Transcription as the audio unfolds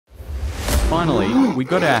finally, we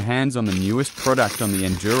got our hands on the newest product on the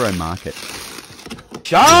Enduro market.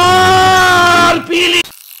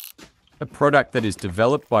 A product that is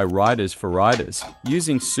developed by riders for riders.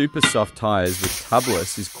 Using super soft tyres with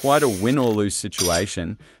Tubliss is quite a win or lose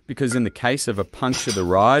situation, because in the case of a puncture, the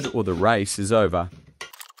ride or the race is over.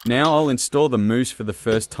 Now I'll install the mousse for the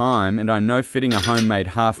first time, and I know fitting a homemade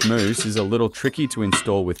half mousse is a little tricky to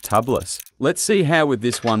install with Tubliss. Let's see how with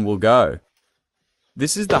this one will go.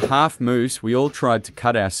 This is the half mousse we all tried to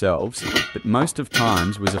cut ourselves, but most of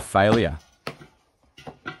times was a failure.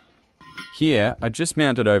 Here, I just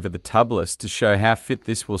mounted over the Tubliss to show how fit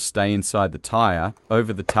this will stay inside the tyre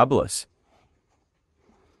over the Tubliss.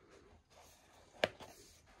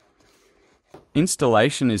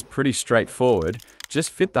 Installation is pretty straightforward. Just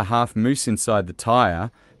fit the half mousse inside the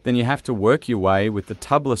tyre, then you have to work your way with the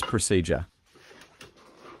Tubliss procedure.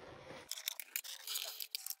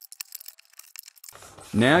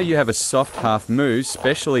 Now you have a soft half mousse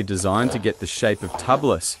specially designed to get the shape of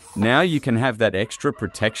Tubliss. Now you can have that extra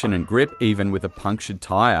protection and grip even with a punctured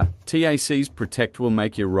tyre. TACS PROTEC will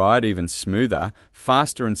make your ride even smoother,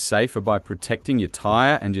 faster and safer by protecting your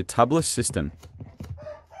tyre and your Tubliss system.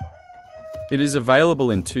 It is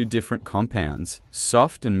available in 2 different compounds,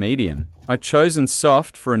 soft and medium. I've chosen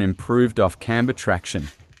soft for an improved off-camber traction.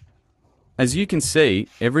 As you can see,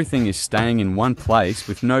 everything is staying in one place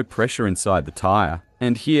with no pressure inside the tyre.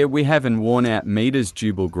 And here we have an worn out meters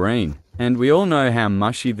Jubal green. And we all know how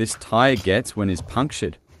mushy this tyre gets when it's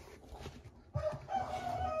punctured.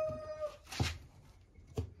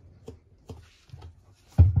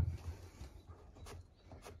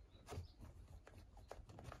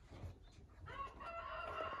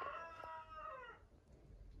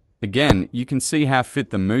 Again, you can see how fit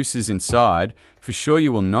the mousse is inside. For sure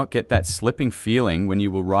you will not get that slipping feeling when you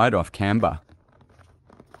will ride off camber.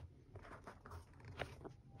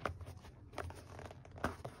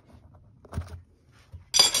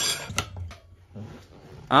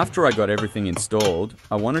 After I got everything installed,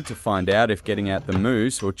 I wanted to find out if getting out the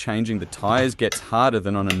mousse or changing the tyres gets harder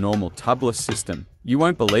than on a normal Tubliss system. You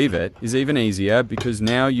won't believe it is even easier, because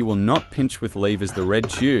now you will not pinch with levers the red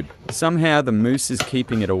tube. Somehow the mousse is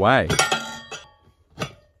keeping it away.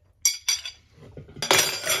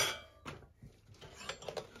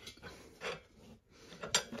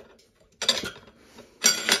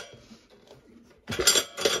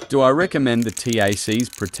 Do I recommend the TACS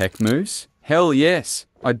PROTEC mousse? Hell yes!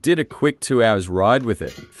 I did a quick 2 hours ride with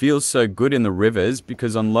it. Feels so good in the rivers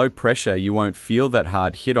because on low pressure you won't feel that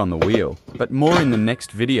hard hit on the wheel. But more in the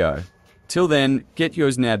next video. Till then, get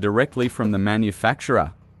yours now directly from the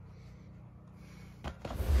manufacturer.